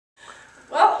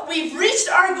we've reached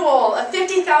our goal of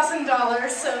 $50,000,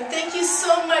 so thank you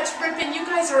so much, Ripon. You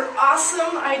guys are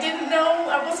awesome. I didn't know,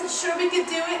 I wasn't sure we could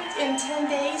do it in 10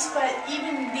 days, but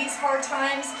even in these hard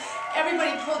times,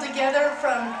 everybody pulled together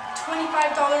from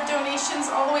 $25 donations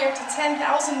all the way up to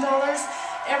 $10,000.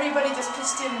 Everybody just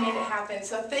pitched in and made it happen.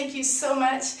 So thank you so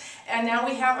much. And now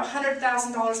we have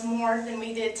 $100,000 more than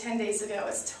we did 10 days ago.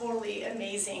 It's totally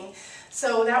amazing.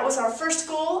 So that was our first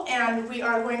goal, and we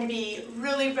are going to be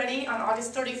really ready on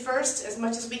August 31st as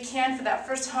much as we can for that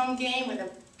first home game with a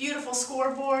beautiful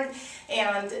scoreboard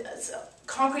and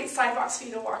concrete sidewalks for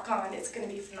you to walk on. It's going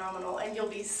to be phenomenal, and you'll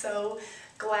be so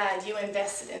glad you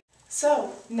invested in it.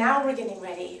 So now we're getting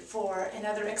ready for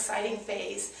another exciting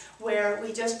phase where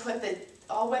we just put the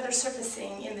all-weather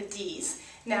surfacing in the Ds.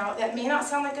 Now, that may not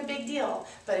sound like a big deal,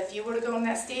 but if you were to go in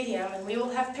that stadium, and we will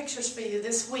have pictures for you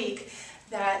this week,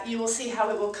 that you will see how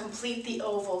it will complete the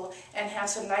oval and have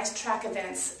some nice track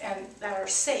events and that are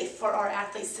safe for our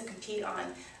athletes to compete on.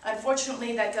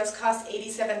 Unfortunately, that does cost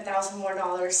 $87,000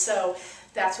 more, so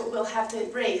that's what we'll have to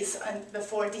raise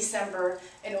before December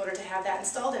in order to have that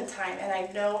installed in time, and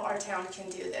I know our town can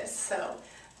do this, so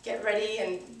get ready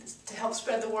and to help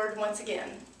spread the word once again.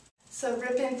 So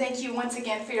Ripon, thank you once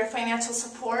again for your financial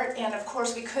support, and of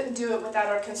course we couldn't do it without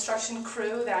our construction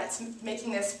crew that's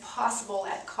making this possible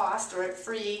at cost or at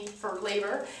free for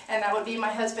labor, and that would be my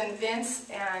husband Vince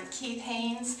and Keith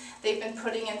Haynes. They've been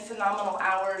putting in phenomenal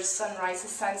hours, sunrise to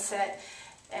sunset,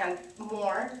 and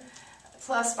more.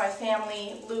 Plus my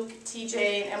family, Luke,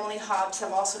 TJ, and Emily Hobbs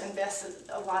have also invested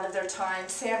a lot of their time.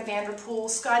 Sam Vanderpool,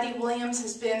 Scotty Williams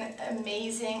has been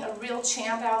amazing, a real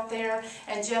champ out there,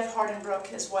 and Jeff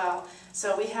Hardenbrook as well.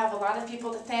 So we have a lot of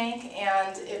people to thank,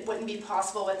 and it wouldn't be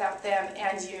possible without them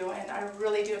and you, and I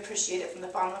really do appreciate it from the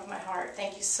bottom of my heart.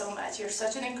 Thank you so much. You're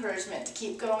such an encouragement to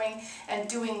keep going and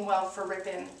doing well for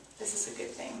Ripon. This is a good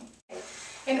thing.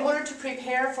 In order to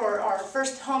prepare for our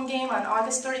first home game on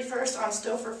August 31st on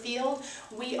Stouffer Field,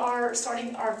 we are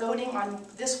starting our voting on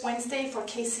this Wednesday for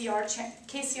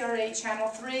KCRA Channel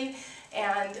 3,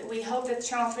 and we hope that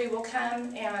Channel 3 will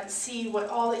come and see what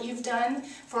all that you've done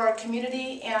for our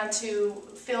community and to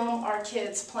film our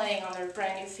kids playing on their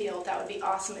brand new field. That would be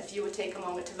awesome if you would take a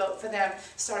moment to vote for them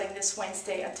starting this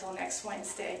Wednesday until next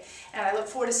Wednesday. And I look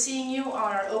forward to seeing you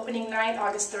on our opening night,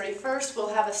 August 31st.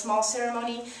 We'll have a small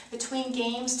ceremony between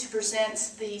games to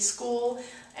present the school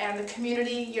and the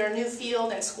community, your new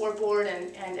field and scoreboard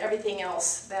and everything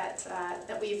else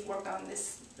that we've worked on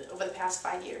over the past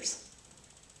 5 years.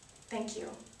 Thank you.